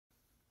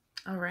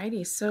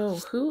Alrighty, so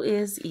who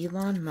is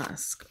Elon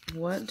Musk?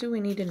 What do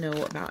we need to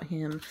know about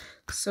him?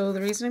 So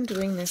the reason I'm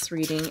doing this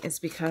reading is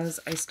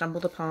because I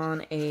stumbled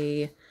upon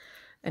an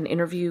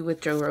interview with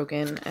Joe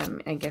Rogan.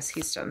 I guess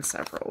he's done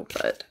several,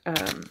 but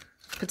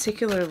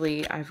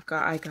particularly I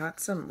got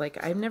some,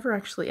 like, I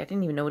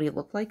didn't even know what he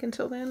looked like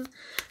until then.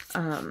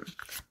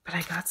 But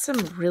I got some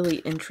really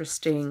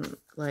interesting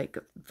like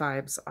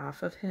vibes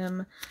off of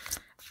him.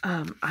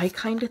 I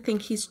kind of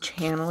think he's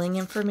channeling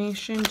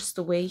information, just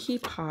the way he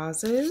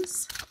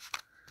pauses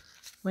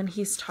when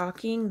he's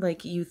talking.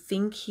 Like, you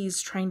think he's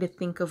trying to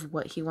think of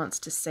what he wants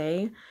to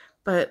say,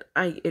 but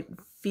it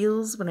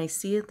feels, when I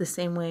see it, the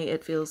same way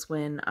it feels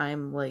when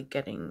I'm like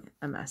getting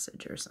a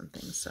message or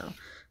something. So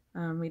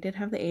we did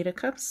have the Eight of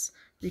Cups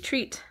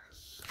retreat.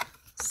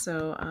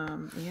 So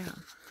yeah.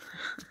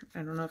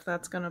 I don't know if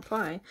that's going to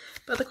apply,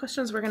 but the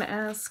questions we're going to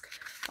ask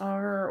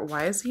are,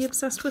 why is he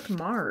obsessed with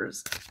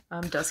Mars?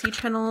 Does he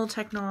channel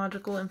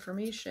technological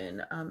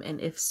information?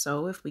 And if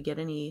so, if we get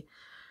any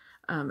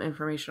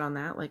information on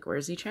that, like, where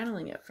is he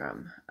channeling it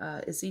from?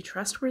 Is he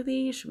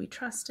trustworthy? Should we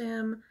trust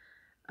him?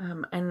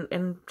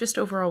 And just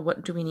overall,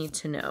 what do we need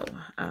to know?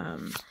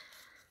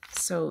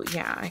 So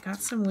yeah, I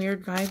got some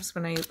weird vibes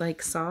when I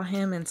like saw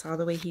him and saw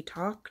the way he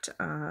talked.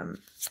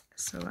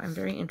 So I'm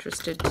very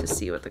interested to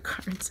see what the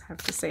cards have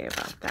to say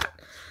about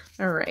that.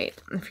 All right,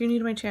 if you're new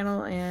to my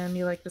channel and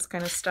you like this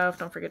kind of stuff,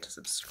 don't forget to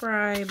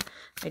subscribe.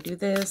 I do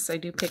this, I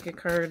do pick a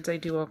cards, I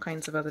do all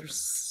kinds of other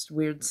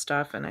weird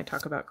stuff, and I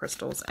talk about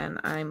crystals, and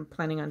I'm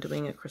planning on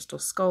doing a crystal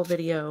skull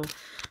video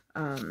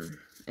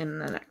in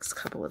the next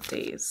couple of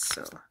days.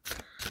 So,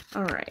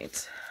 all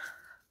right.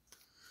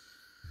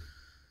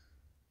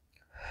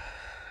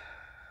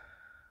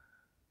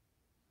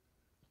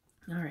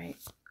 All right,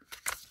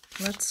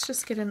 let's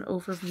just get an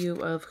overview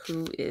of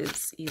who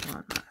is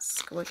Elon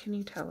Musk. What can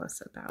you tell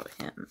us about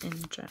him in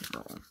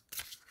general?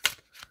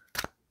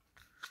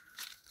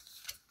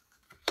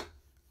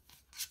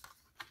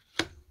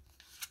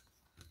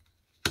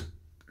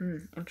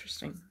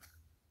 Interesting.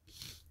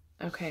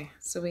 Okay,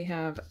 so we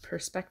have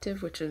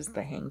perspective, which is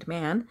the Hanged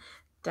Man,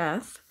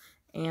 death,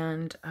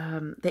 and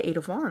the Eight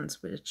of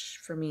Wands, which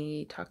for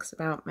me talks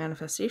about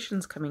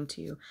manifestations coming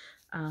to you.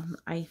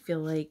 I feel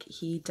like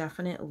he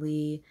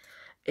definitely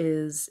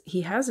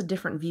he has a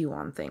different view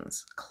on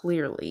things,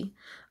 clearly.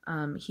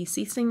 He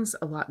sees things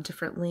a lot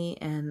differently,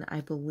 and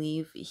I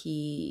believe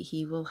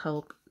he will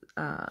help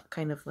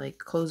kind of like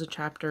close a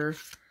chapter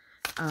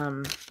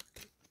and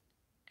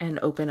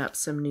open up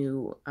some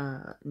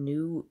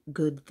new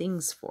good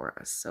things for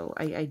us. So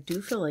I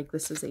do feel like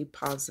this is a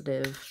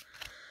positive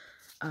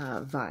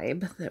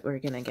vibe that we're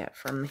gonna get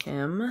from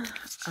him.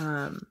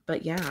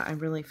 But yeah, I'm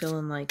really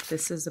feeling like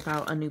this is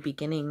about a new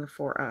beginning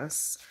for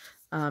us.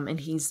 And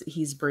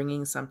he's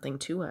bringing something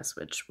to us,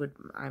 which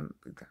I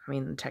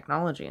mean,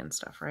 technology and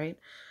stuff, right?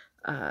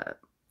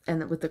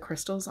 And with the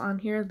crystals on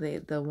here,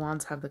 the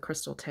wands have the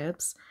crystal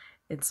tips.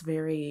 It's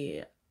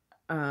very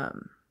not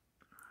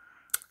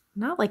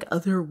like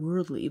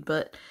otherworldly,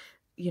 but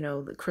you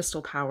know, the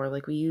crystal power.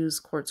 Like, we use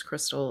quartz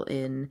crystal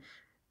in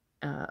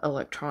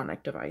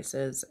electronic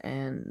devices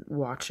and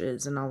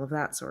watches and all of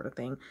that sort of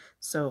thing.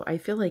 So I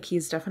feel like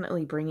he's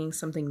definitely bringing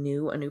something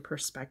new, a new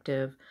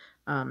perspective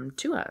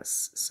to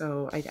us.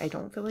 So I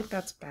don't feel like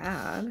that's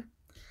bad.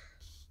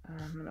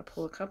 I'm gonna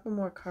pull a couple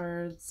more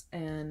cards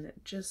and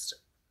just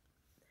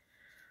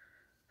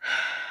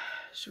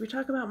should we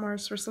talk about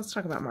Mars first? Let's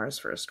talk about Mars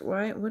first.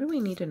 What do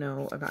we need to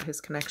know about his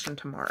connection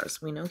to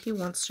Mars? We know he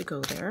wants to go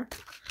there,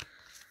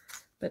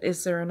 but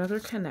is there another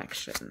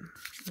connection?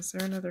 Is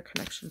there another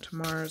connection to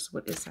Mars?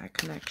 What is that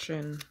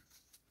connection?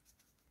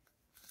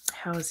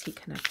 How is he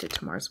connected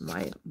to Mars?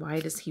 Why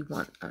does he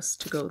want us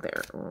to go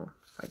there? Or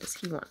why does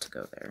he want to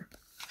go there?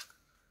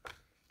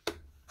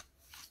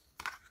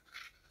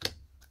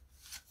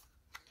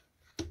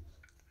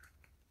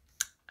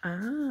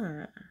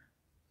 Ah,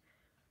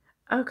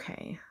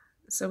 okay.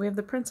 So we have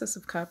the Princess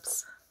of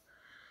Cups.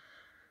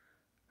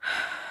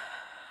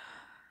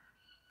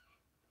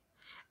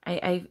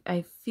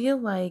 I feel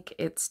like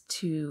it's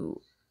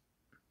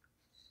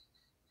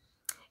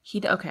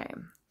okay.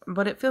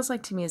 What it feels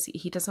like to me is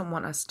he doesn't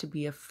want us to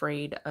be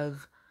afraid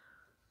of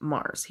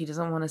Mars. He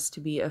doesn't want us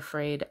to be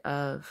afraid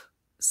of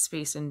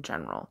space in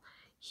general.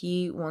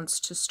 He wants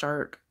to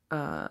start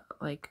start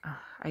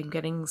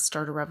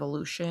a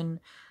revolution.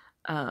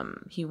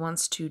 He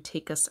wants to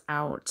take us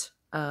out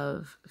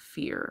of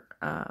fear.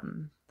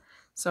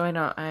 So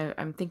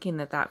I'm thinking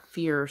that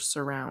fear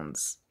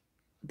surrounds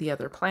the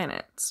other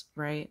planets,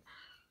 right?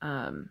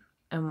 And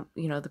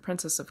you know, the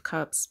Princess of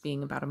Cups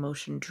being about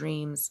emotion,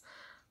 dreams,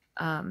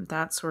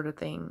 that sort of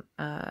thing.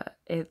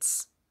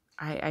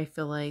 I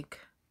feel like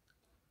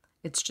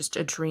it's just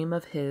a dream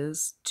of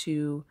his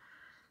to,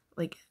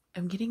 like,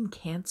 I'm getting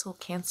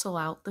cancel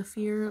out the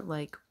fear,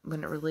 like,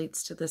 when it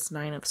relates to this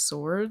Nine of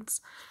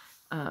Swords.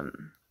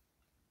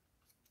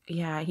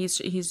 Yeah,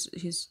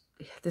 there's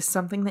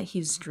something that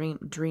he's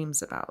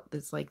dreams about.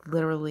 It's like,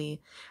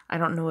 literally, I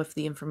don't know if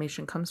the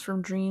information comes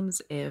from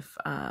dreams,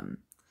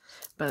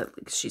 but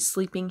she's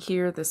sleeping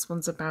here. This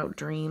one's about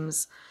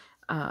dreams.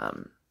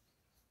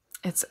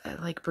 It's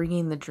like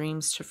bringing the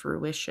dreams to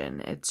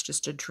fruition. It's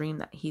just a dream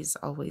that he's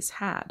always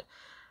had.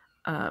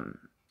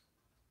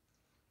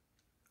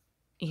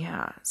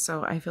 Yeah,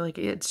 so I feel like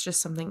it's just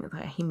something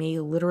that it may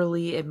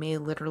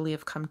literally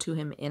have come to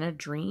him in a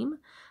dream.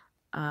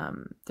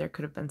 There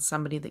could have been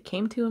somebody that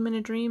came to him in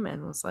a dream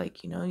and was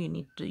like, you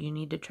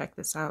need to check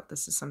this out.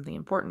 This is something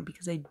important,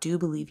 because I do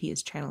believe he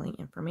is channeling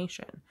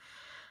information.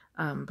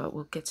 But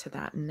we'll get to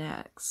that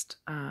next.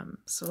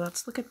 So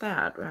let's look at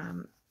that.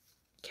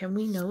 Can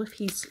we know if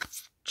he's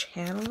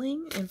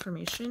channeling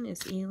information?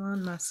 Is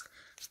Elon Musk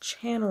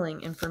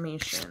channeling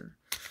information?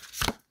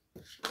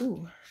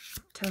 Ooh,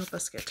 to help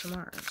us get to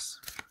Mars.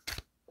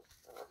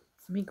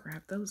 Let me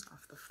grab those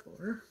off the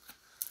floor.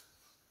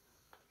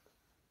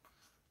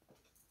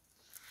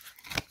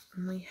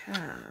 And we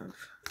have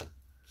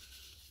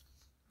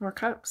more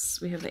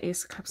cups. We have the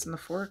Ace of Cups and the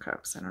Four of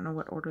Cups. I don't know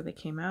what order they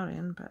came out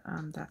in, but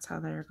that's how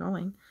they're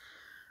going.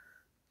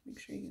 Make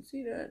sure you can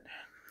see that.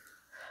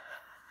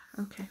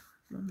 Okay,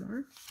 one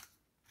more.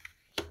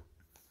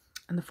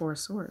 And the Four of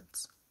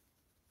Swords.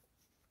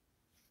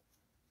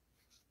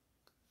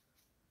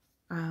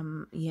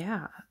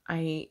 Yeah,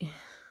 the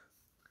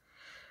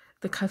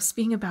cups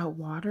being about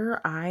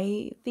water,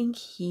 I think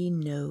he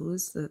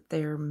knows that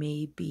there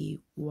may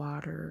be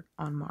water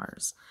on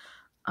Mars.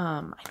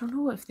 I don't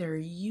know if there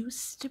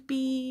used to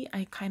be.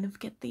 I kind of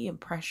get the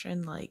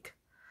impression like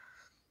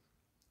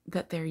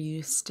that there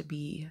used to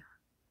be.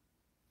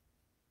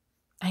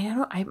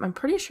 I'm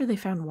pretty sure they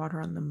found water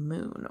on the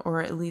moon,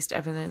 or at least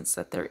evidence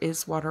that there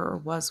is water or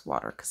was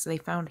water, because they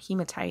found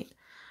hematite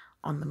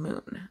on the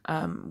moon,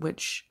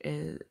 which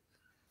is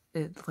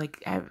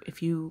like,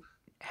 if you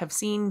have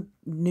seen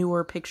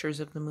newer pictures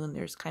of the moon,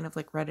 there's kind of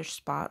like reddish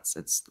spots.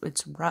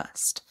 It's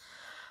rust,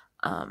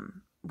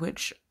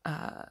 which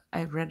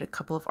I read a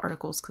couple of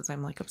articles, because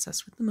I'm like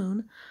obsessed with the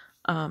moon,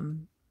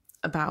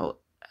 about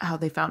how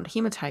they found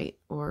hematite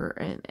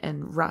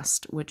and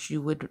rust, which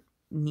you would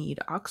need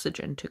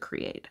oxygen to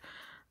create.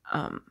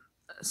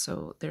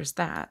 So there's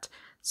that.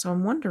 So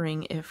I'm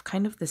wondering if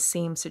kind of the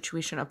same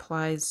situation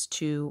applies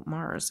to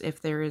Mars,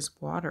 if there is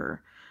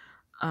water,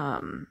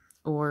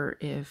 or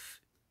if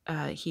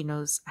he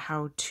knows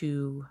how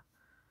to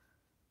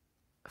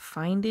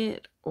find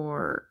it,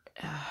 or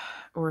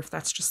if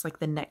that's just like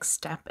the next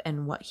step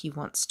and what he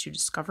wants to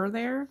discover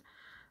there.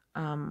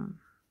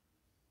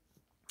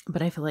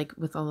 But I feel like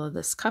with all of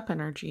this cup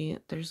energy,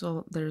 there's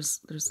a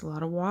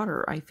lot of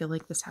water. I feel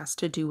like this has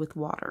to do with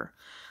water.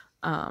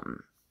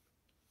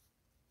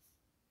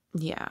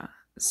 Yeah.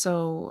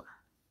 So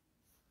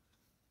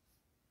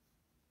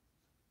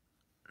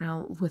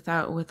now,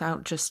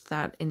 without just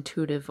that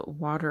intuitive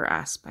water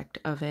aspect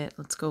of it,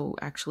 let's go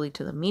actually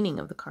to the meaning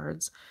of the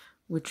cards,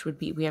 which would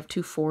be, we have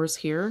 2 fours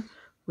here,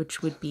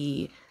 which would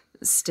be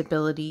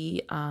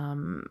stability,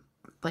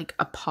 like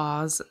a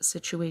pause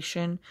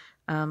situation.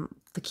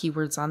 The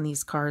keywords on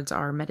these cards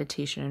are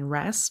meditation and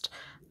rest.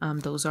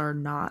 Those are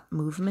not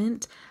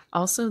movement.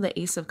 Also, the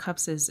Ace of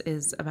Cups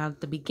is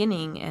about the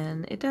beginning,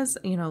 and it does,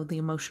 the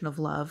emotion of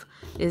love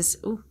is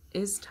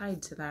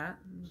tied to that.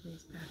 Let me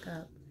back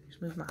up.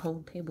 Just move my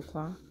whole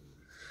tablecloth.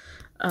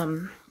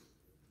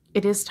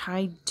 It is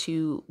tied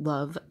to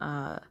love.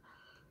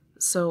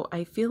 So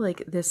I feel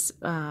like this,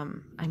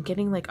 I'm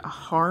getting like a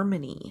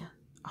harmony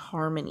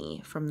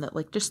from the,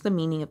 like, just the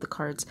meaning of the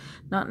cards,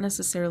 not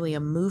necessarily a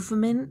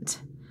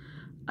movement.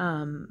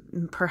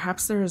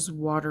 Perhaps there's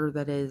water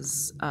that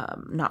is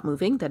not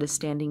moving, that is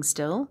standing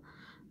still.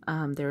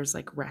 There's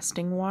like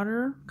resting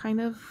water kind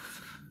of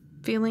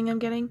feeling I'm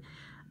getting.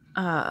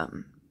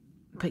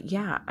 But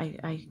yeah,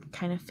 I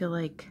kind of feel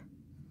like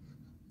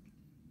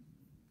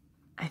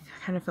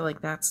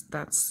that's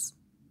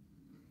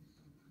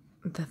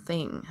the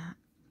thing,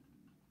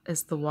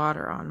 is the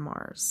water on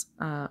Mars.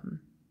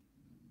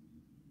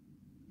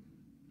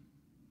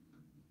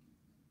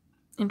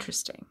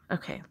 Interesting.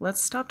 Okay,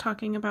 let's stop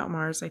talking about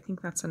Mars. I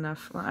think that's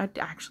enough. Well, I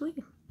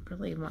actually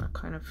really want to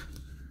kind of...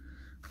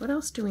 What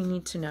else do we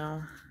need to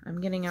know?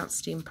 I'm getting out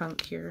steampunk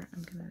here.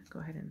 I'm going to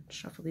go ahead and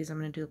shuffle these. I'm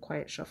going to do a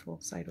quiet shuffle,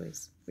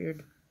 sideways,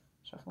 weird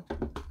shuffle.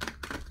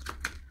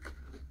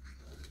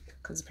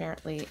 Because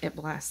apparently it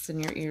blasts in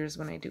your ears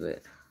when I do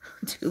it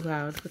too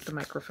loud with the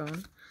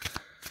microphone.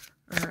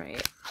 All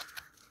right.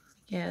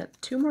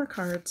 Get 2 more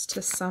cards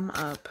to sum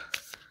up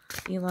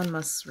Elon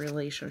Musk's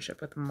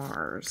relationship with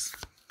Mars.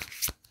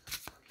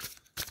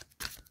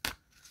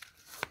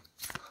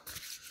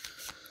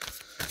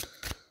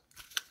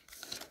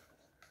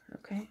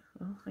 Okay,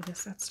 well, I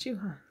guess that's 2,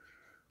 huh?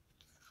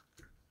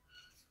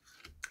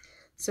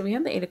 So we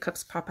had the 8 of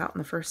Cups pop out in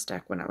the first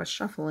deck when I was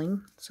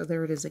shuffling. So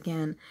there it is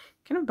again.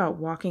 Kind of about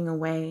walking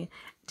away.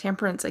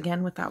 Temperance,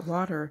 again, with that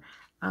water.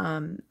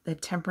 The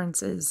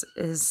temperance is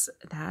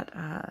that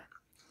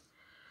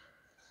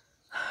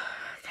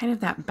kind of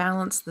that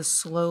balance, the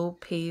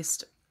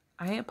slow-paced.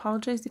 I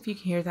apologize if you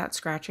can hear that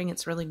scratching.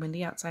 It's really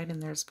windy outside,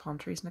 and there's palm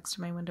trees next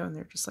to my window, and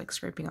they're just like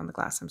scraping on the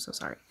glass. I'm so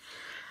sorry.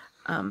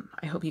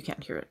 I hope you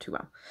can't hear it too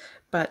well.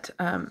 But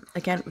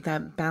again,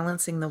 that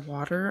balancing the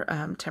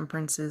water,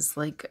 temperance is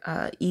like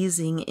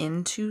easing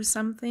into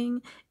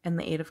something, and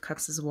the Eight of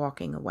Cups is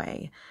walking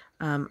away.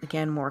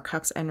 Again, more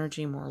cups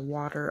energy, more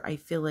water. I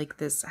feel like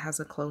this has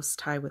a close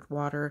tie with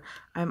water.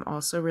 I'm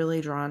also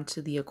really drawn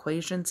to the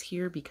equations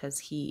here because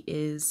he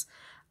is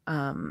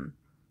well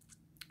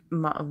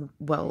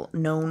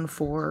known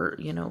for,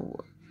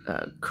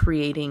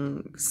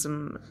 creating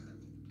some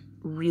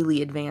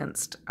really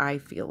advanced, I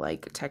feel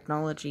like,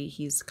 technology.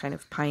 He's kind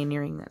of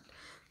pioneering that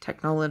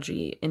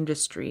technology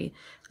industry.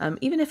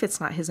 Even if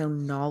it's not his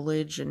own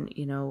knowledge and,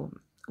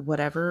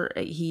 whatever,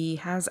 he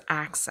has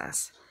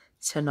access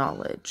to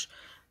knowledge.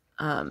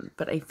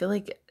 But I feel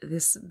like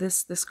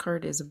this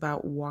card is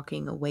about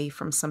walking away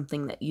from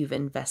something that you've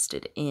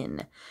invested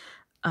in.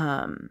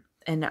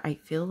 And I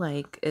feel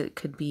like it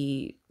could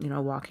be,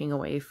 walking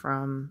away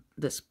from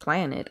this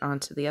planet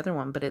onto the other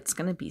one, but it's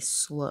going to be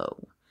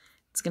slow.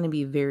 It's going to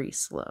be very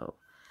slow.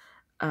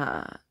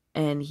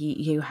 And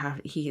he's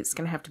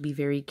going to have to be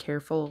very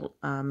careful,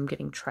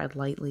 getting tread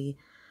lightly.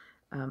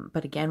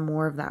 But again,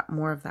 more of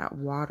that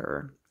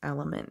water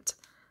element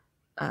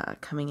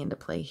coming into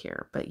play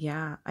here. But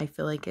yeah, I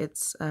feel like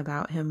it's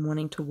about him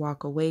wanting to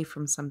walk away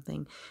from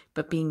something,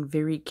 but being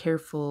very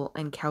careful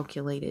and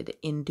calculated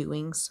in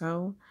doing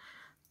so.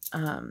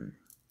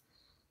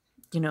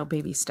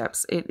 Baby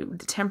steps.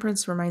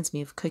 Temperance reminds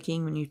me of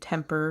cooking. When you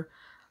temper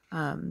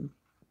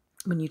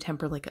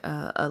like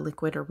a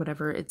liquid or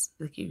whatever, it's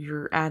like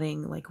you're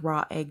adding like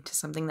raw egg to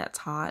something that's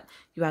hot.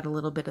 You add a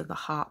little bit of the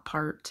hot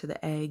part to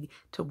the egg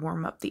to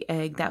warm up the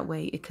egg that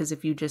way, because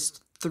if you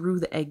just threw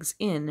the eggs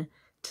in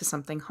to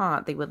something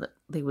hot, they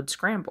would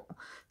scramble.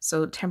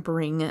 So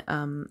tempering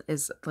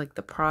is like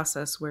the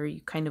process where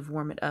you kind of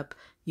warm it up,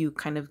 you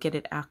kind of get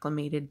it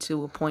acclimated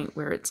to a point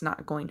where it's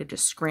not going to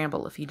just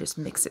scramble if you just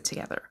mix it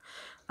together.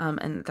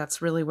 And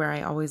that's really where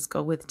I always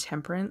go with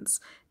temperance,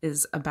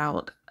 is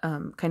about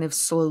kind of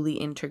slowly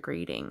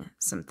integrating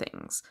some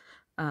things.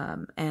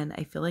 And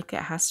I feel like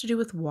it has to do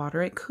with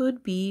water. It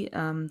could be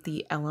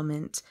the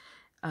element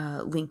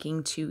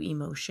linking to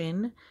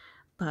emotion.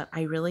 But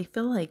I really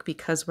feel like,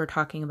 because we're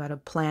talking about a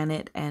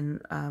planet and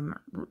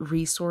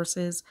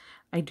resources,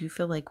 I do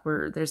feel like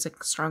there's a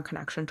strong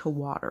connection to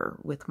water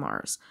with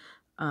Mars.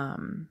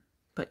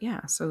 But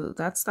yeah, so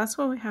that's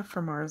what we have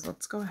for Mars.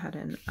 Let's go ahead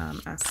and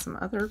ask some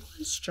other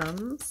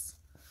questions.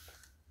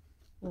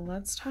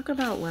 Let's talk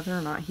about whether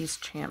or not he's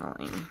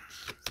channeling.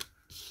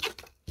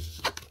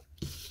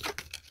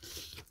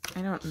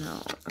 I don't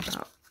know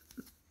about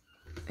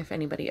if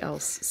anybody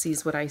else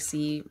sees what I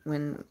see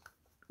when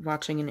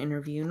watching an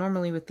interview.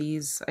 Normally with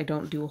these, I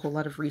don't do a whole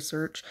lot of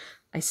research.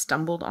 I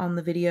stumbled on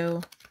the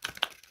video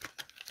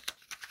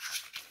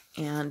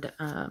and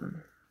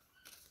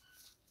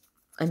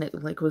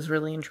it like was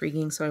really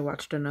intriguing, so I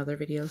watched another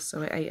video.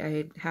 So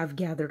I have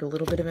gathered a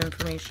little bit of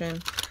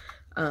information.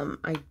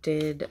 I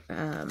did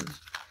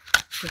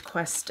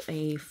request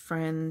a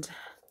friend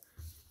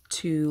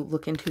to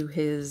look into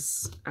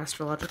his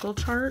astrological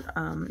chart.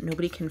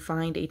 Nobody can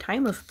find a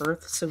time of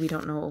birth, so we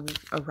don't know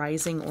a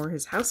rising or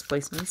his house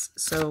placements.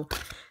 So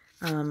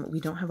we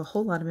don't have a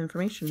whole lot of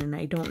information, and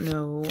I don't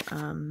know.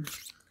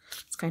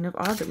 It's kind of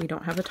odd that we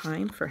don't have a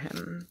time for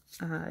him.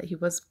 He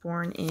was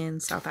born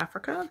in South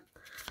Africa.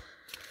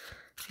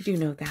 I do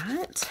know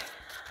that.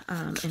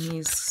 And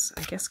he's,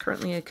 I guess,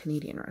 currently a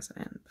Canadian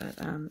resident. But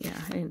yeah,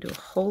 I didn't do a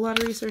whole lot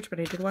of research,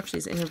 but I did watch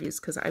these interviews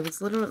because I was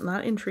literally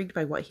not intrigued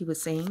by what he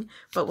was saying,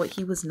 but what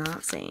he was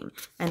not saying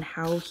and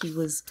how he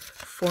was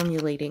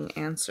formulating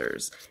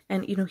answers.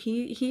 And,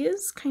 he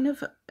is kind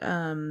of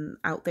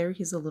out there.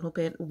 He's a little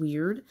bit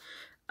weird.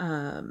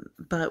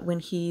 But when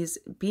he's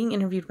being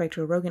interviewed by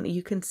Joe Rogan,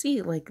 you can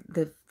see like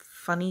the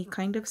funny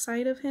kind of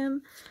side of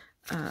him.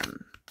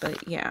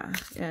 But yeah,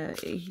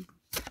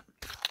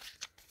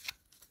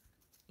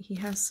 he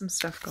has some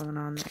stuff going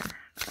on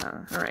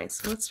there. All right,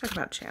 so let's talk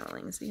about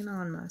channeling. Is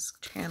Elon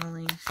Musk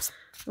channeling?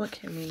 What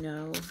can we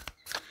know?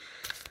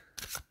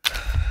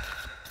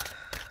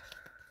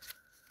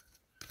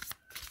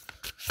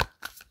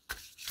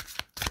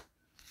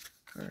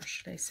 Or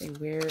should I say,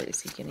 where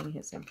is he getting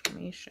his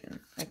information?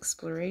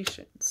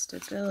 Exploration,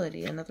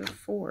 stability, another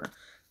 4.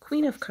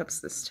 Queen of Cups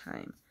this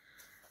time.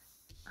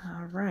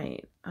 All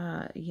right,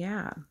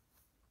 yeah.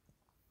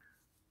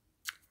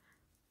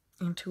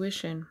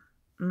 Intuition.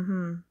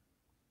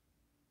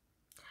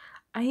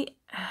 I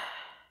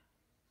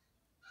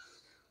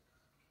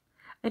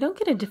don't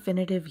get a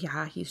definitive,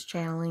 yeah, he's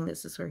channeling,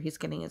 this is where he's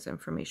getting his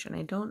information.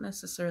 I don't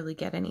necessarily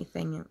get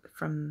anything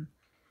from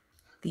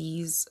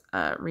these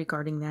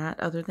regarding that,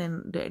 other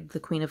than the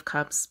Queen of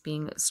Cups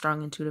being a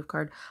strong intuitive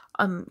card.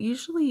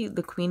 Usually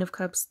the Queen of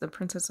Cups, the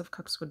Princess of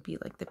Cups would be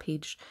like the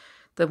page,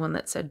 the one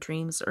that said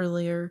dreams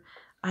earlier.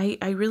 I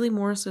really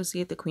more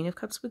associate the Queen of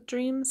Cups with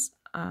dreams.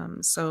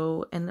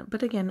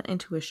 But again,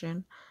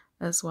 intuition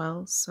as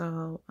well.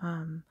 So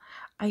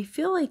I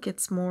feel like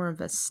it's more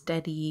of a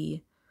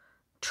steady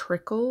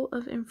trickle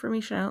of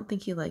information. I don't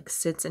think he like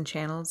sits and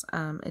channels.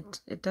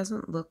 It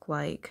doesn't look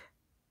like,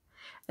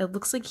 it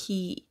looks like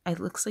he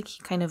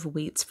kind of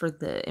waits for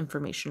the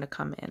information to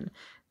come in.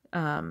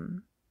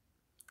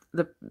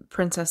 The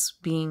princess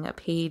being a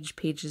page,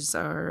 pages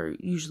are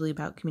usually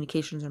about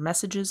communications or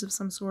messages of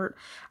some sort.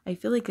 I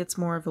feel like it's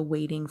more of a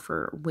waiting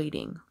for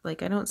waiting.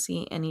 Like, I don't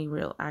see any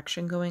real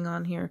action going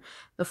on here.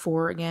 The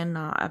four, again,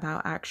 not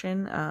about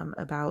action,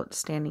 about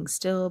standing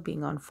still,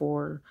 being on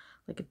four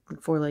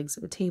legs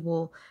of a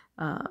table,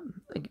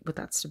 like, with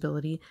that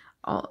stability.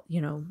 All,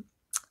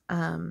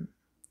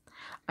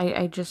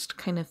 I just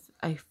kind of,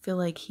 I feel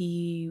like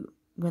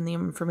when the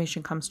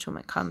information comes to him,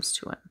 it comes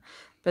to him.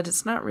 But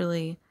it's not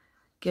really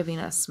giving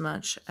us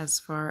much as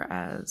far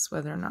as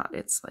whether or not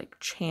it's like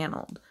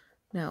channeled.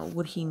 Now,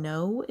 would he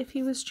know if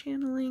he was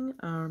channeling?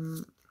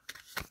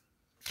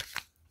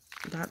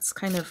 That's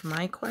kind of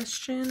my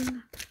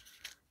question.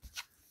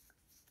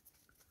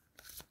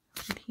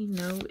 Would he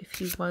know if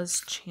he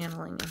was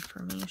channeling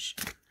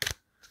information?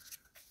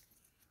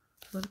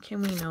 What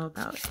can we know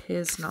about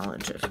his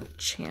knowledge of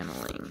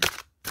channeling?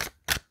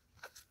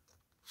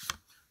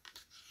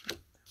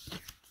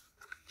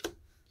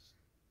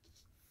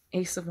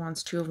 Ace of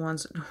Wands, Two of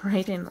Wands,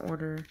 right in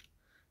order.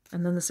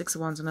 And then the Six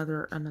of Wands,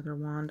 another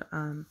wand.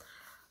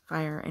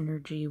 Fire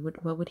energy.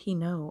 What would he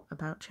know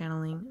about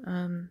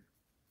channeling?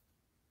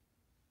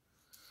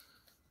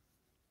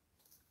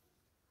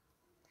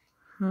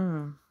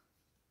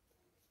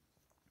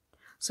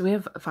 So we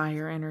have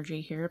fire energy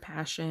here,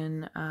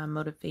 passion,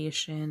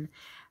 motivation.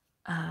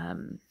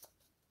 The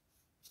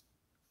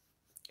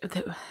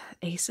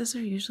aces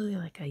are usually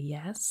like a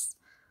yes,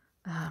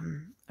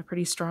 a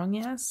pretty strong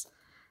yes.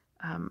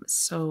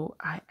 So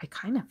I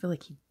kind of feel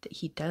like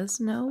he does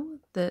know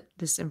that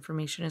this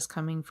information is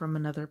coming from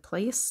another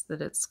place,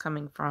 that it's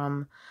coming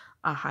from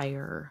a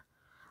higher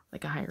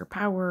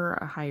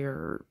power,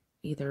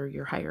 either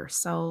your higher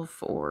self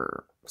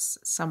or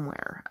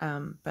somewhere.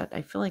 But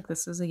I feel like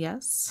this is a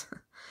yes.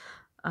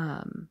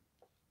 And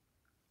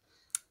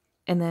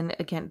then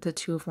again, the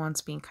Two of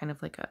Wands being kind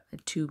of like a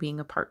two being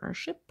a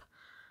partnership.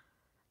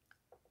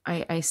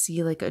 I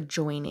see like a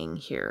joining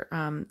here.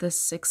 The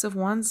Six of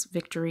Wands,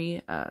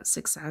 victory,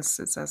 success,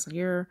 it says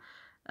here.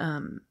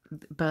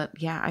 But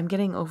yeah, I'm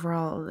getting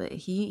overall that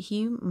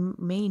he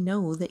may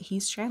know that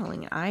he's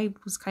channeling. I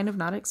was kind of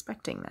not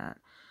expecting that.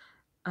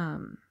 I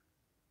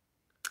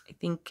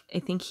think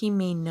he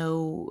may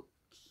know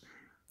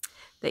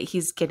that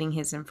he's getting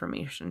his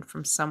information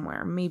from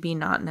somewhere. Maybe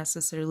not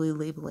necessarily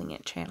labeling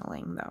it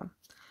channeling though.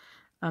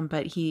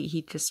 But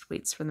he just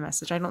waits for the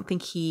message. I don't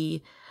think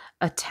he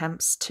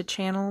attempts to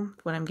channel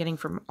what I'm getting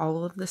from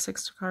all of the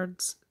six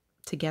cards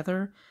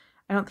together.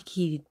 I don't think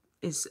he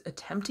is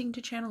attempting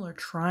to channel or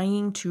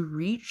trying to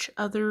reach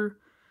other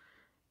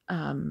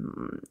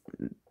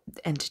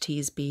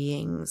entities,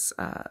 beings,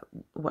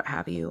 what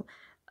have you.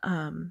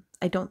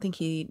 I don't think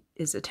he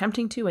is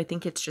attempting to. I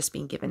think it's just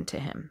being given to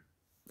him.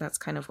 That's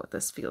kind of what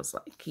this feels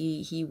like.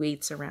 He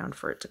waits around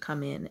for it to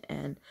come in,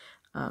 and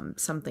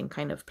something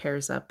kind of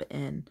pairs up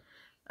and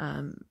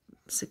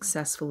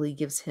successfully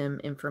gives him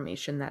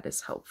information that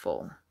is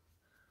helpful.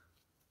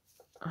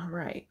 All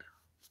right.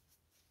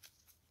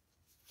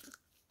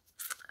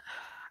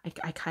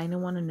 I kind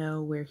of want to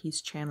know where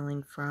he's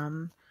channeling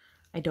from.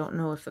 I don't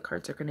know if the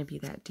cards are going to be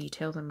that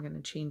detailed. I'm going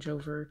to change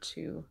over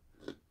to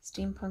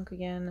steampunk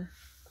again.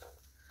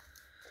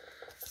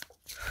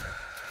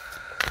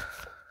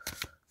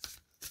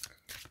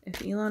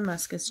 If Elon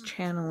Musk is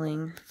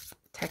channeling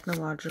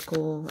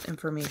technological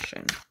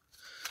information,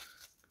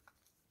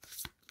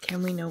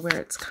 can we know where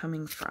it's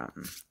coming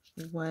from?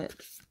 What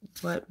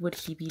would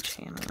he be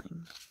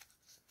channeling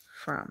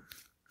from?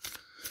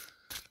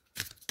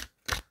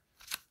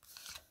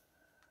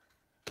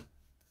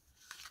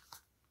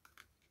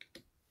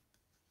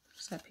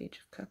 There's that Page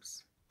of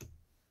Cups.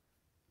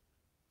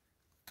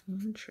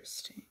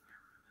 Interesting. Move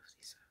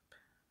these up.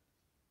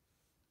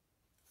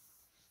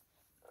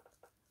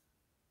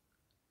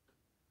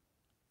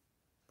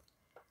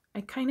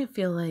 I kind of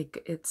feel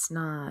like it's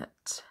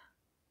not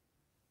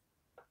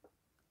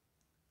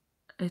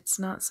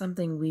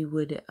something we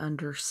would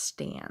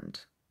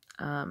understand.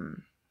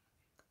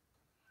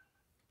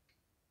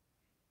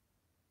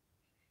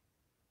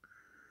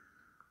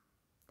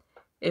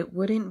 It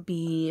wouldn't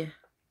be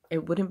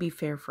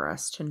fair for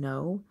us to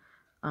know,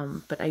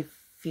 but I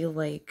feel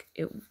like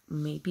it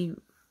may be.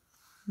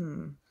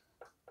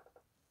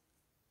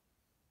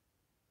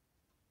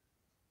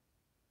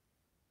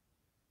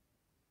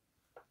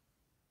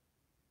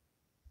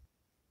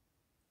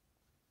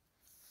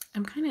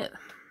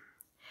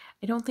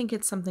 I don't think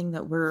it's something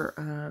that we're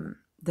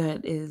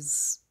that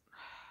is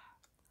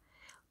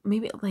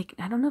maybe like,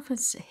 I don't know if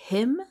it's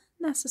him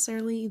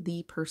necessarily,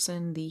 the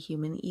person, the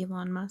human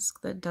Elon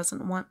Musk, that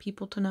doesn't want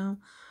people to know,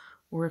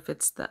 or if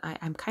it's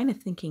I'm kind of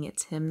thinking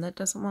it's him that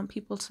doesn't want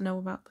people to know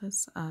about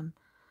this.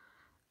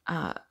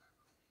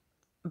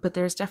 But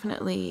there's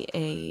definitely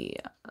a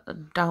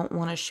don't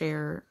want to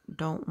share,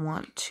 don't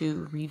want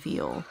to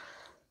reveal.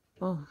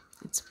 Oh,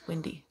 it's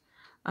windy.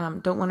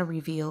 Don't want to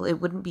reveal. It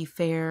wouldn't be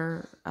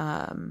fair.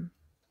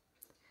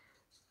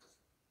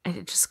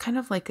 It's just kind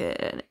of like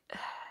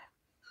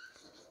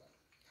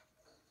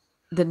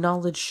the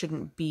knowledge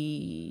shouldn't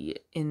be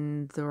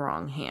in the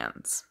wrong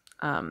hands.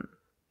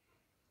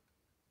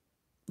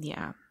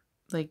 Yeah,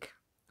 like,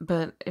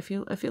 but if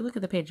you look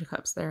at the Page of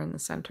Cups there in the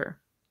center,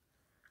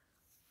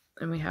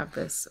 and we have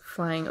this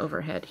flying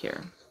overhead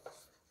here.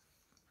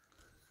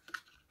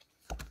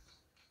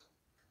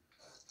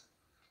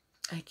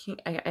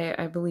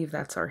 I believe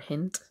that's our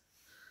hint.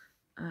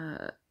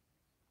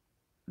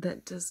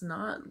 That does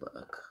not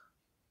look,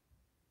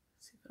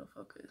 let's see if it'll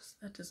focus.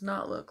 That does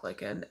not look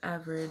like an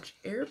average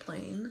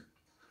airplane,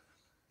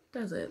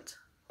 does it?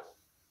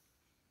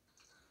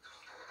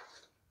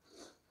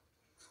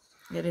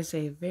 It is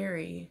a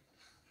very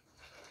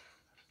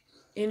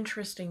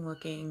interesting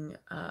looking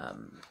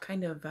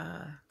kind of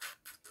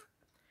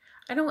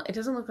it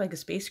doesn't look like a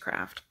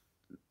spacecraft,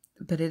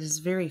 but it is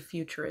very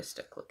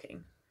futuristic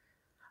looking.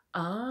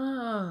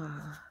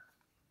 Ah,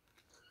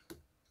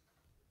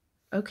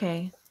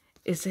 okay.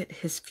 Is it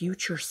his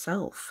future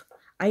self?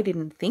 I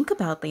didn't think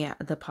about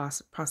the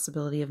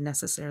possibility of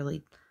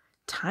necessarily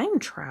time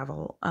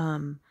travel. I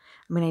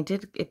mean,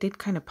 it did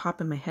kind of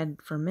pop in my head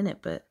for a minute,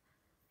 but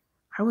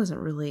I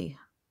wasn't really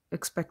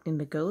expecting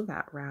to go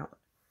that route.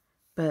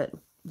 But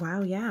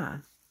wow, yeah.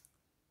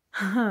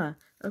 Huh.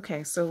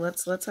 Okay, so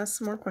let's ask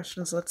some more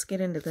questions. Let's get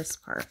into this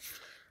part.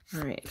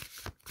 All right.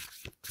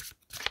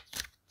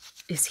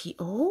 Is he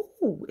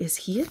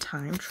a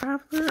time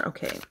traveler?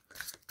 Okay.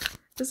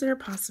 Is there a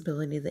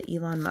possibility that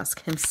Elon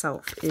Musk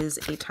himself is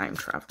a time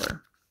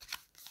traveler?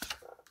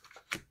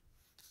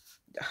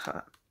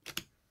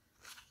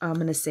 I'm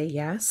going to say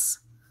yes.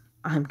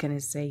 I'm going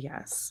to say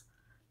yes.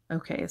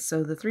 Okay,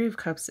 so the Three of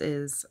Cups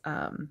is,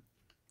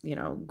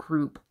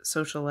 group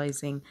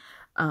socializing.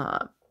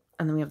 And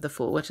then we have the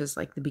Fool, which is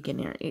like the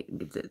beginning,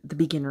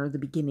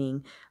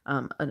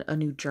 a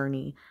new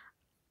journey.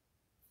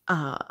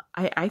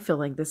 I feel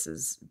like this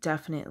is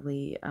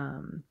definitely,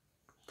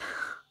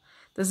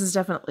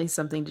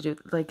 something to do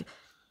with, like,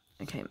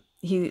 okay,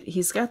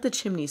 he's got the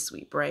chimney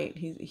sweep, right?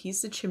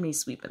 He's the chimney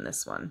sweep in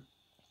this one.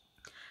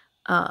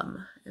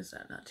 Is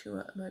that not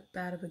too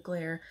bad of a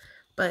glare?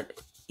 But,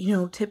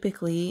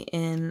 typically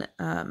in,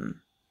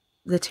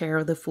 the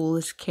Tarot, the Fool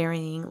is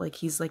carrying, like,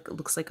 he's like,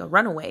 looks like a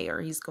runaway,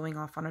 or he's going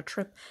off on a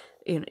trip,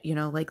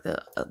 like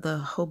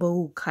the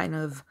hobo kind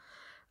of,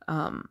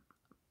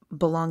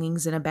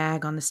 belongings in a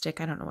bag on a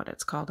stick. I don't know what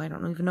it's called. I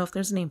don't even know if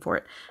there's a name for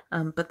it.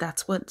 But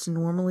that's what's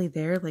normally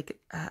there. Like,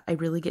 I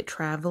really get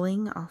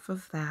traveling off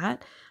of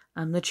that.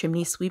 The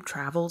chimney sweep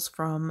travels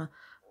from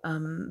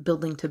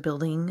building to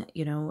building.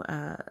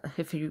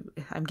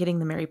 I'm getting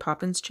the Mary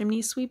Poppins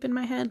chimney sweep in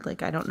my head.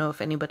 Like, I don't know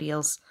if anybody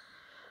else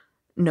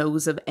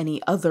knows of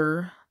any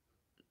other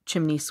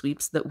chimney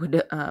sweeps that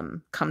would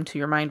come to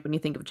your mind when you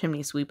think of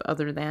chimney sweep,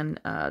 other than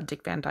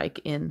Dick Van Dyke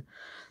in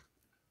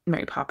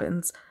Mary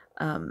Poppins.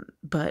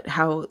 But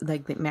how,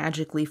 like, it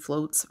magically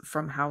floats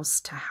from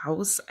house to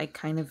house, I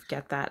kind of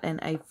get that.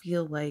 And I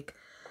feel like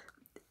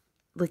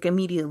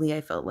immediately I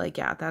felt like,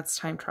 yeah, that's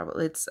time travel.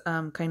 It's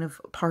kind of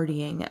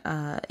partying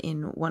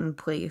in one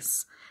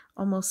place,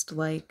 almost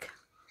like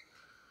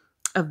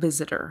a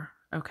visitor.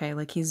 Okay,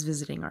 like he's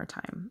visiting our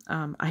time.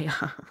 Oh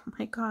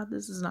my God,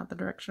 this is not the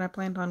direction I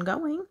planned on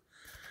going.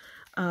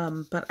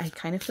 But I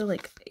kind of feel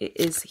like,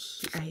 is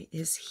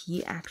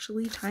he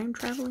actually time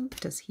traveling?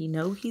 Does he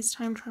know he's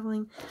time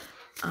traveling?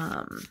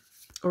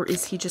 Or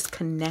is he just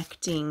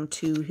connecting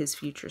to his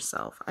future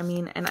self? I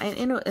mean, and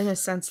in a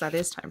sense, that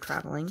is time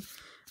traveling.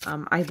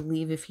 I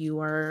believe if you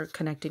are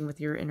connecting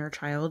with your inner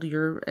child,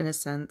 you're, in a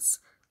sense,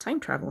 time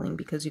traveling,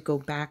 because you go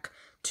back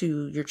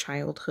to your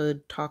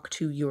childhood, talk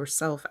to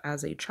yourself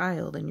as a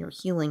child, and you're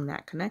healing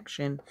that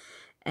connection.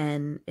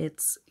 And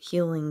it's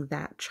healing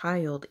that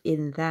child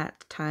in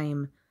that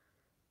time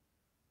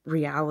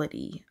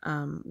reality,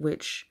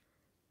 which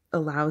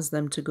allows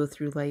them to go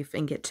through life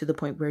and get to the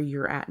point where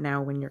you're at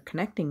now when you're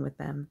connecting with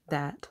them,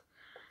 that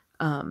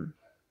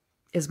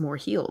is more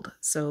healed.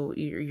 So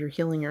you're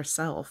healing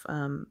yourself.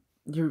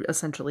 You're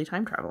essentially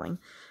time traveling.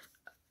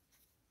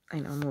 I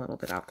know I'm a little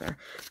bit out there,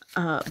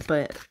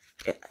 but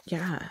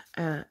yeah,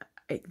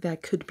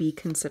 that could be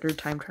considered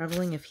time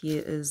traveling if he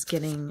is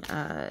getting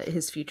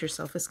his future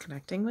self is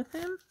connecting with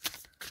him.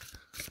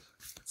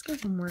 Let's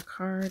get one more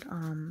card.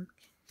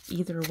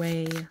 Either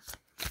way,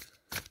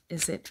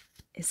 is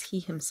he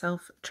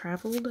himself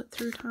traveled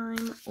through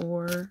time,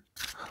 or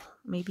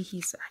maybe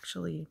he's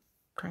actually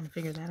trying to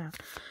figure that out.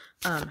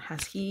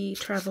 Has he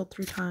traveled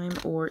through time,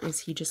 or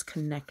is he just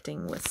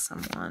connecting with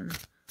someone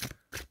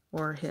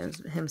or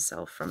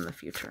himself from the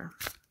future?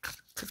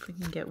 So if we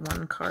can get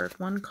one card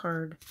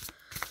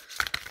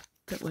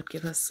that would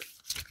give us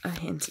a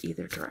hint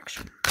either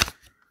direction.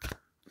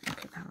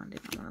 Okay, that one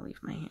didn't want to leave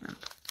my hand.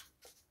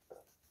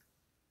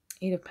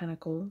 Eight of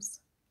Pentacles.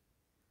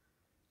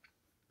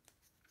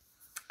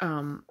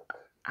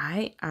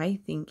 I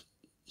think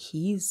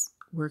he's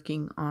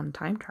working on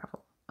time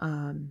travel.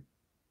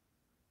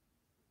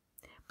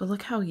 But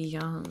look how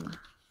young.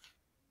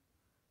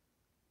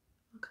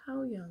 Look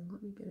how young.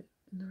 Let me get it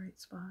in the right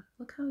spot.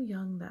 Look how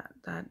young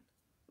that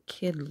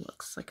kid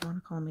looks. Like, I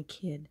want to call him a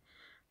kid.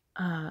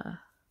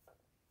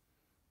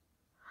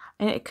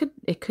 And it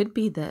could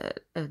be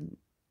that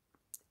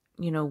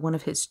one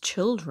of his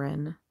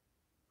children.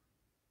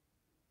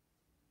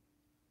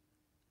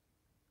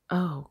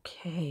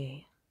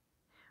 Okay.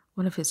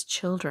 One of his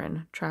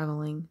children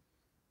traveling,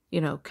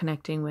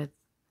 connecting with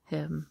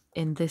him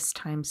in this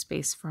time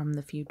space from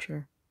the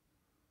future.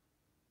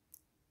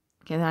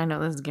 Okay, I know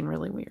this is getting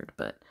really weird,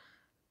 but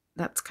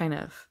that's kind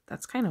of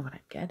what I'm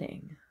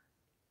getting.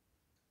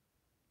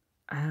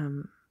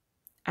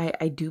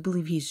 I do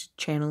believe he's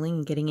channeling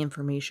and getting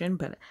information,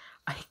 but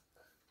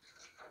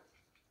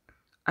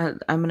I'm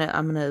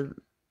gonna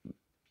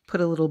put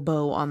a little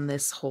bow on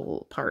this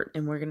whole part,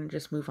 and we're gonna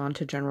just move on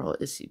to general.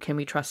 Can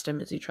we trust him?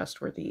 Is he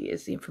trustworthy?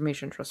 Is the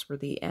information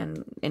trustworthy?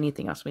 And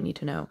anything else we need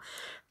to know.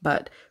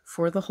 But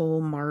for the whole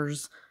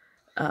Mars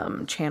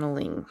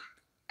channeling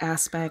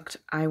aspect,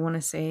 I want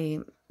to say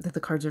that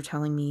the cards are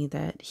telling me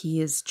that he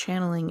is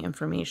channeling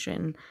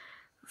information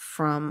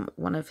from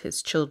one of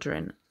his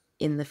children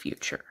in the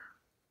future.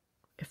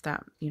 If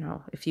that,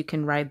 if you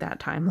can ride that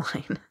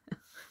timeline.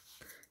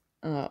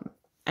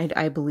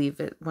 I believe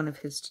that one of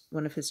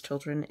his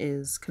children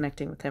is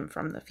connecting with him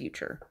from the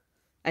future.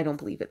 I don't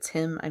believe it's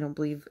him. I don't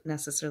believe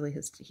necessarily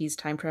he's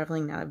time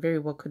traveling. Now, it very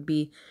well could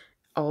be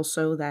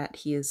also that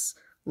he is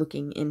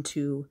looking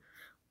into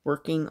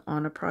working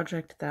on a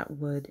project that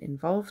would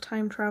involve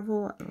time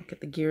travel. Look at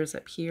the gears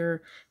up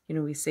here.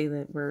 We say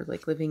that we're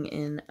like living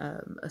in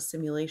a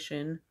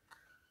simulation,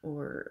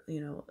 or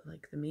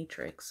like the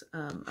Matrix.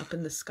 Up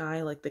in the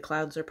sky, like the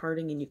clouds are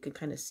parting and you can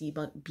kind of see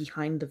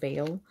behind the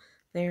veil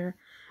there.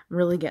 I'm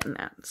really getting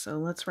that. So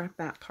let's wrap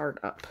that part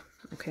up.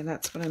 Okay,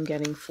 that's what I'm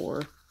getting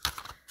for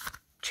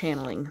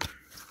channeling.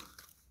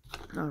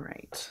 All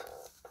right.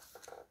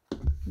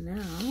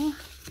 Now,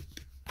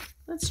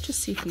 let's just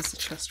see if he's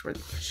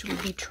trustworthy. Should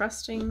we be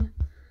trusting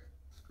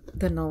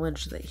the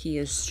knowledge that he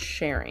is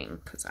sharing?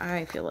 Because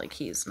I feel like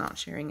he's not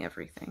sharing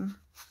everything.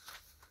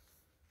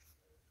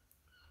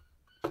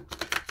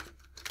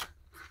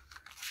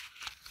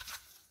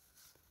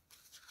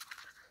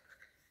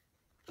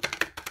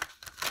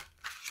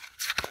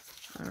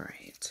 All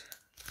right.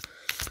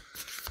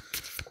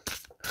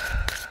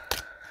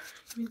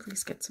 Let me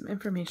please get some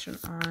information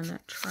on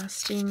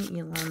trusting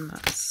Elon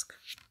Musk.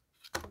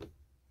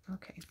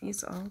 Okay,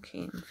 these all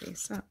came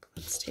face up.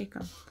 Let's take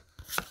them.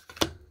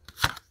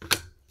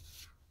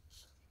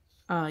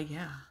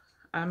 Yeah,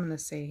 I'm gonna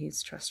say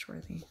he's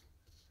trustworthy.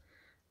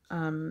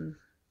 Two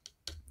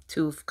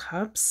of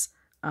Cups,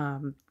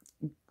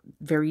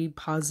 very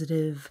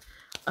positive,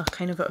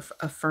 kind of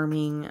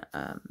affirming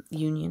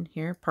union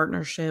here,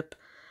 partnership,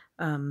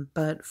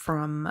 but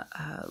from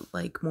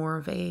like more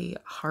of a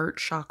heart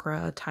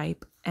chakra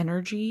type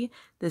energy.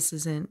 This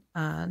isn't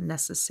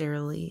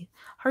necessarily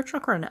heart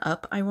chakra and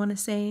up, I want to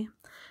say.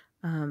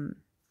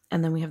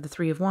 And then we have the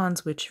Three of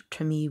Wands, which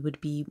to me would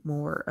be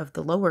more of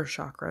the lower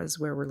chakras,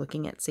 where we're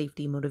looking at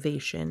safety,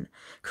 motivation,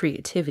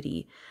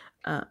 creativity.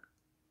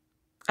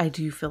 I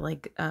do feel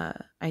like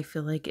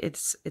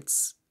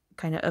it's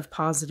kind of a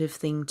positive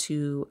thing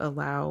to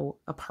allow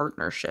a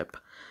partnership,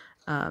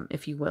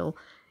 if you will.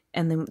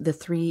 And then the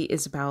 3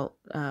 is about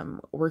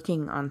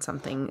working on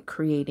something,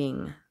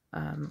 creating.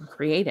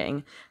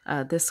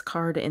 This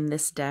card in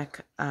this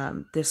deck,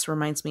 this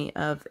reminds me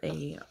of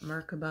a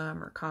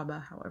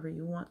Merkaba, however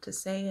you want to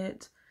say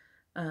it.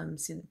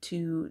 See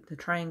the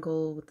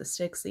triangle with the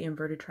sticks, the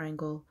inverted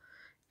triangle,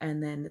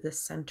 and then the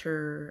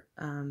center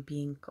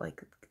being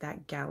like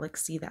that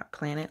galaxy, that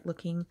planet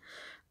looking,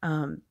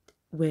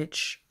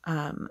 which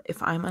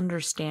if I'm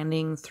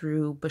understanding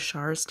through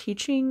Bashar's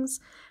teachings,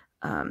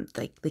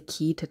 like the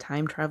key to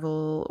time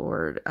travel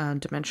or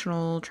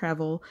dimensional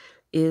travel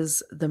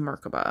is the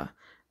Merkaba.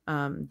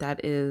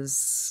 That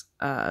is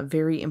a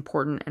very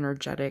important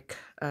energetic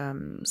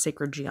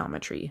sacred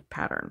geometry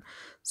pattern.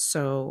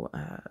 So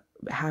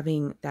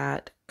having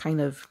that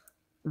kind of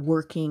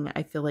working,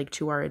 I feel like,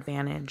 to our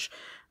advantage.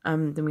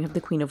 Then we have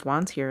the Queen of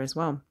Wands here as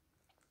well,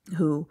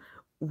 who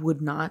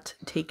would not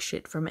take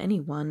shit from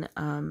anyone.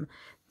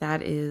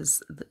 That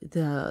is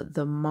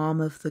the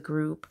mom of the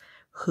group,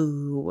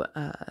 who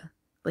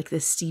like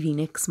this Stevie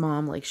Nicks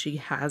mom, like she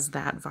has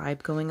that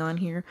vibe going on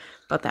here,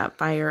 but that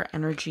fire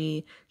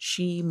energy,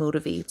 she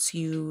motivates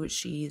you.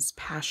 She's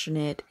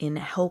passionate in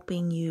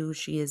helping you.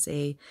 She is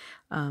a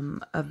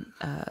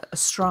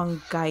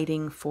strong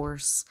guiding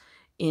force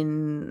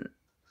in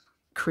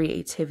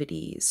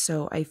creativity.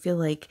 So I feel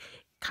like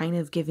kind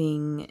of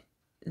giving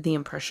the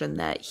impression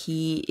that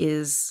he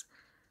is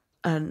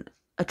a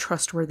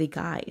trustworthy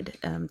guide,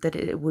 that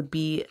it would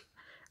be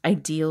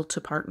ideal to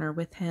partner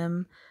with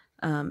him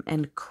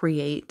and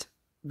create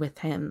with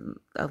him,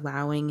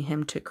 allowing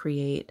him to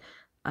create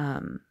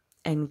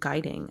and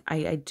guiding.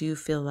 I do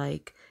feel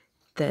like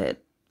that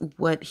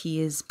what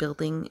he is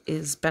building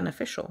is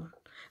beneficial.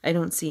 I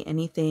don't see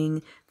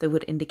anything that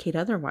would indicate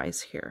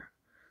otherwise here.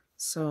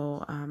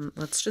 So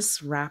let's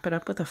just wrap it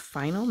up with a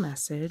final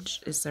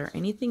message. Is there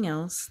anything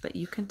else that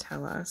you can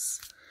tell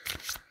us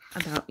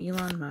about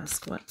Elon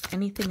Musk?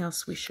 Anything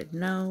else we should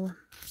know?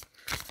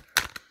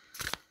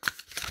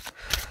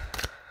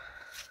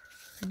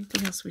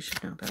 Anything else we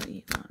should know about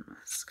Elon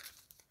Musk?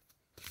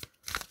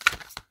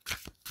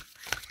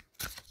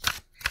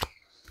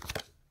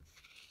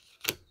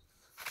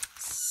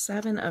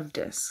 7 of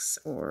discs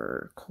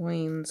or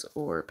coins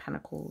or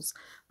pentacles,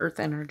 earth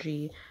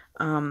energy.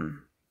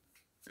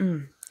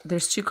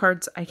 There's 2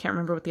 cards. I can't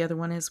remember what the other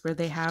one is where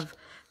they have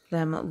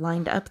them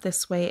lined up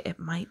this way. It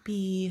might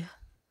be,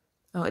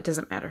 oh, it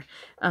doesn't matter.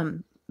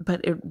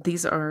 But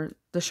these are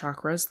the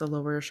chakras, the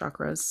lower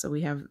chakras. So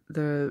we have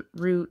the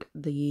root,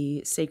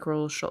 the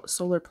sacral,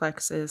 solar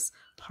plexus,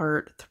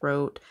 heart,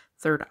 throat,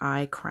 third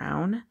eye,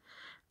 crown.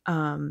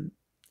 And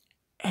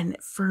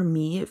for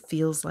me, it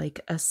feels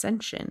like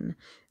ascension.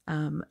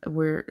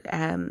 Where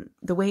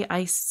the way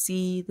I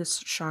see the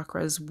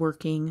chakras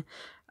working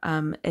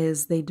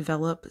is they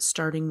develop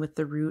starting with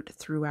the root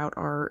throughout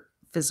our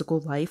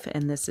physical life,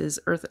 and this is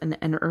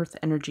an earth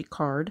energy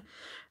card.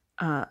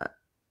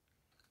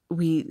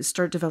 We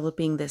start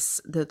developing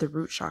the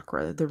root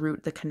chakra, the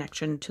root, the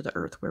connection to the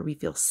earth where we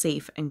feel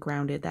safe and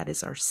grounded. That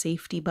is our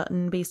safety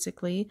button,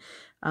 basically,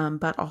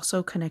 but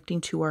also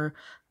connecting to our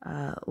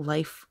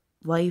life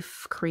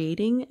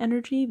creating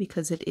energy,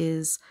 because it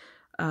is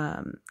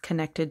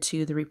connected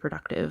to the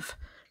reproductive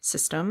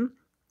system.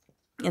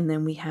 And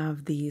then we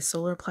have the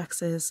solar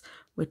plexus,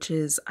 which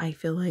is, I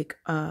feel like,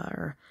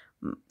 our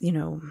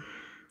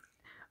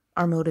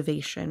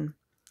motivation.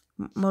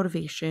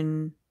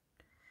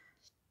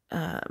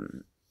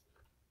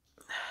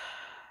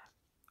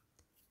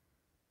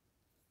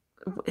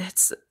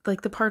 It's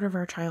like the part of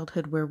our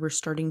childhood where we're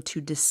starting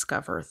to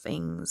discover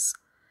things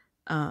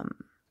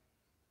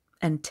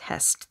and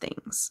test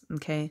things,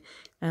 okay?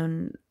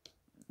 And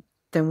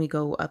then we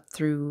go up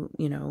through,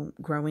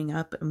 growing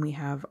up, and we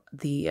have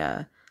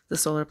the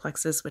solar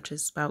plexus, which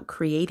is about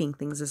creating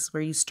things. This is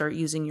where you start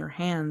using your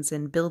hands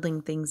and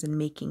building things and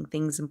making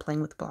things and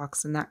playing with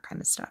blocks and that kind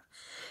of stuff.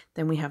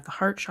 Then we have the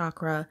heart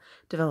chakra,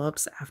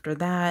 develops after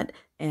that,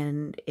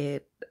 and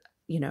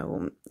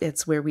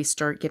it's where we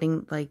start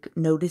getting, like,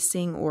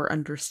 noticing or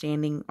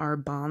understanding our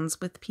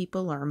bonds with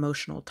people, our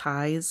emotional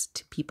ties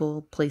to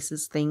people,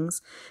 places,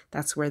 things.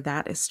 That's where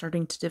that is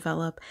starting to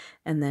develop.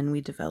 And then we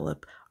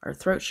develop our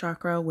throat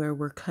chakra, where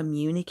we're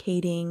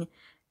communicating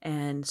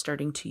and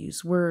starting to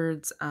use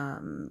words,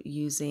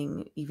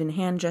 using even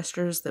hand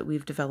gestures that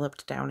we've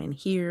developed down in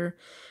here.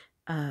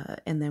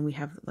 And then we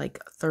have, like,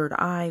 third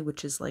eye,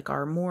 which is like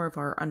more of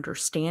our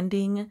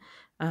understanding,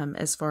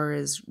 as far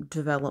as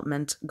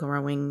development,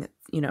 growing,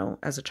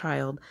 as a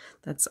child.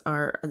 That's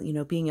our,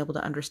 being able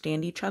to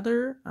understand each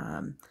other.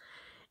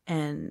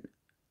 And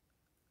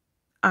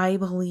I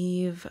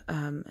believe,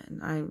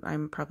 and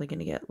I'm probably going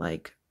to get,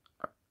 like,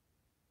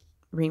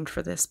 reamed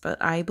for this,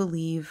 but I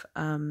believe,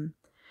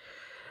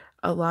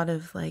 a lot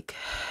of, like,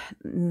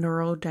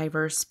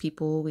 neurodiverse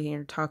people, we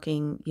are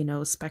talking,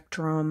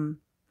 spectrum,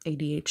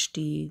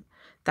 ADHD,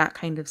 that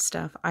kind of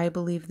stuff. I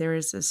believe there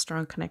is a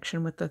strong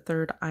connection with the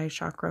third eye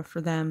chakra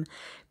for them,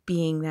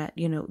 being that,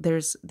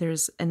 there's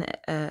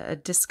a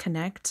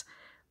disconnect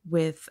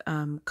with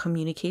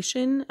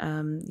communication.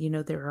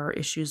 There are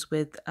issues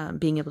with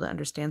being able to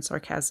understand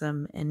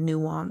sarcasm and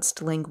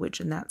nuanced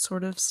language and that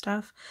sort of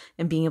stuff,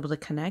 and being able to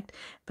connect.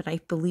 But I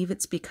believe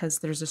it's because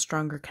there's a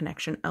stronger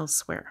connection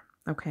elsewhere,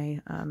 okay,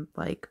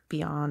 like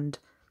beyond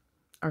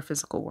our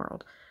physical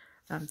world.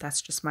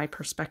 That's just my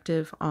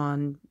perspective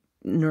on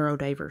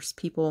neurodiverse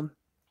people.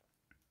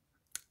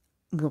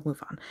 We'll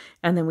move on.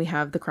 And then we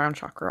have the crown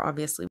chakra,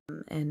 obviously,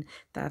 and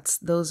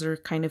those are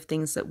kind of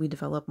things that we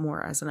develop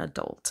more as an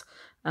adult.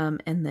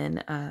 And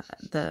then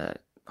the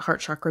heart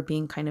chakra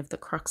being kind of the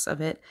crux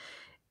of it.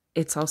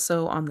 It's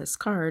also on this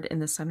card in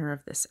the center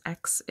of this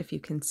X, if you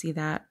can see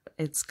that.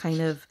 It's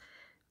kind of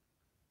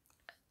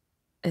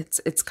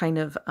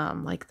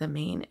like the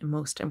main and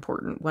most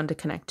important one to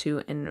connect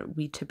to, and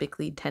we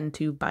typically tend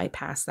to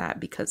bypass that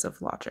because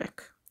of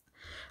logic.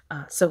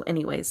 So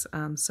anyways,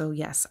 so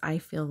yes, I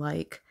feel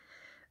like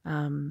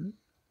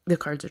the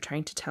cards are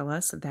trying to tell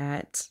us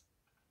that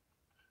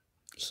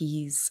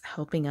he's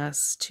helping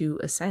us to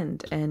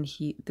ascend, and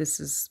this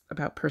is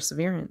about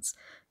perseverance.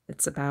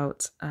 It's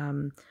about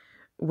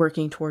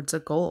working towards a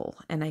goal,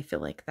 and I feel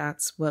like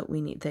that's what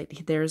we need,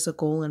 that there's a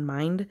goal in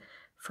mind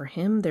for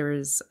him. There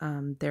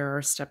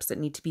are steps that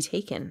need to be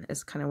taken,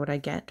 is kind of what I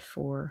get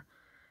for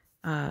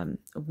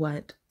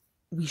what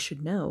we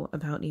should know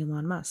about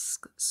Elon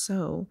Musk.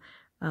 So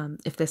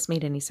if this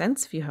made any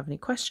sense, if you have any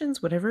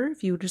questions, whatever,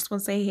 if you just want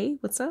to say, hey,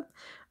 what's up,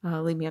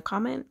 leave me a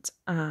comment.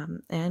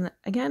 And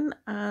again,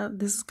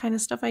 this is kind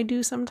of stuff I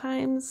do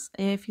sometimes.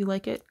 If you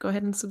like it, go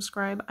ahead and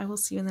subscribe. I will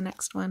see you in the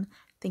next one.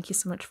 Thank you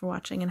so much for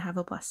watching, and have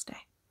a blessed day.